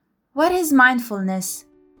What is mindfulness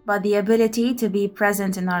but the ability to be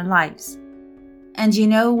present in our lives? And you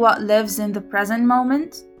know what lives in the present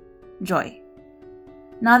moment? Joy.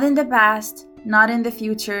 Not in the past, not in the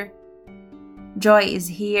future. Joy is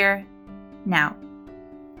here, now.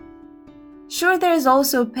 Sure, there is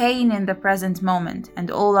also pain in the present moment and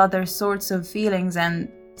all other sorts of feelings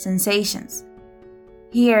and sensations.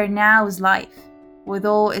 Here, now is life, with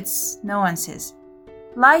all its nuances.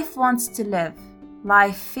 Life wants to live.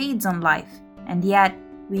 Life feeds on life, and yet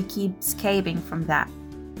we keep escaping from that.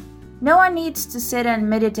 No one needs to sit and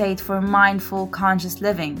meditate for mindful, conscious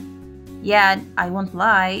living. Yet, I won't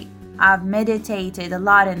lie, I've meditated a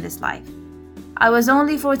lot in this life. I was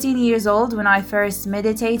only 14 years old when I first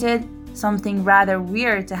meditated, something rather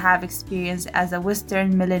weird to have experienced as a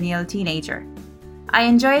Western millennial teenager. I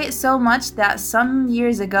enjoy it so much that some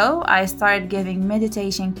years ago I started giving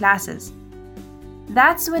meditation classes.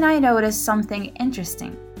 That's when I noticed something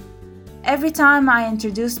interesting. Every time I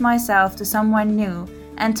introduced myself to someone new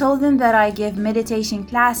and told them that I give meditation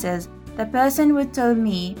classes, the person would tell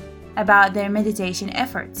me about their meditation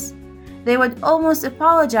efforts. They would almost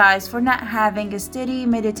apologize for not having a steady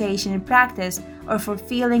meditation practice or for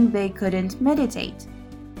feeling they couldn't meditate.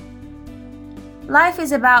 Life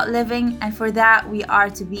is about living, and for that we are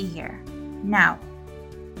to be here, now.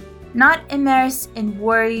 Not immersed in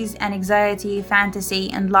worries and anxiety, fantasy,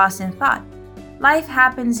 and lost in thought. Life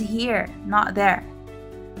happens here, not there.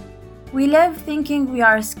 We live thinking we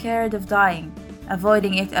are scared of dying,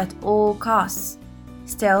 avoiding it at all costs.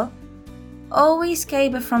 Still, all we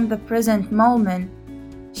escape from the present moment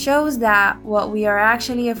shows that what we are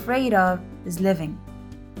actually afraid of is living.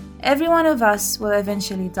 Every one of us will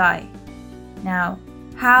eventually die. Now,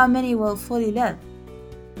 how many will fully live?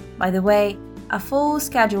 By the way, a full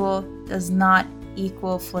schedule does not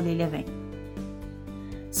equal fully living.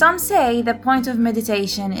 Some say the point of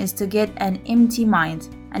meditation is to get an empty mind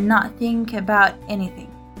and not think about anything.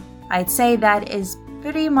 I'd say that is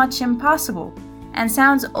pretty much impossible and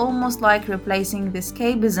sounds almost like replacing the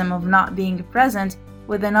escapism of not being present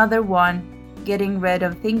with another one, getting rid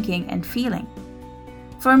of thinking and feeling.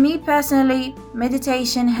 For me personally,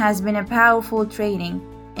 meditation has been a powerful training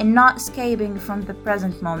in not escaping from the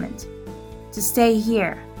present moment. To stay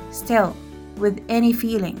here, still, with any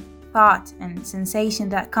feeling, thought, and sensation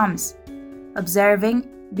that comes, observing,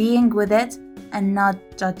 being with it, and not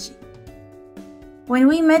judging. When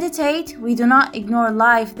we meditate, we do not ignore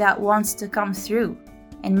life that wants to come through.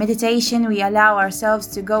 In meditation, we allow ourselves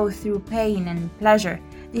to go through pain and pleasure,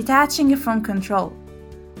 detaching from control.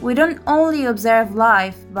 We don't only observe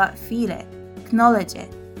life, but feel it, acknowledge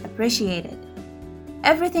it, appreciate it.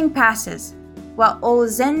 Everything passes. What all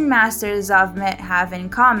Zen masters I've met have in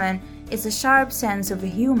common is a sharp sense of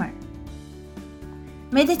humor.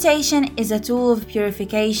 Meditation is a tool of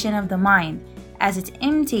purification of the mind, as it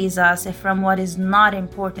empties us from what is not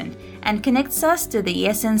important and connects us to the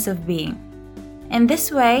essence of being. In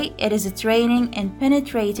this way, it is a training in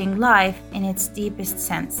penetrating life in its deepest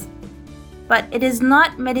sense. But it is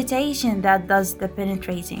not meditation that does the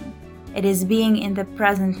penetrating. It is being in the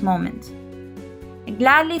present moment.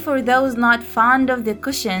 Gladly for those not fond of the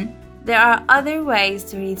cushion, there are other ways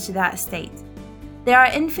to reach that state. There are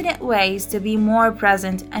infinite ways to be more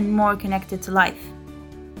present and more connected to life.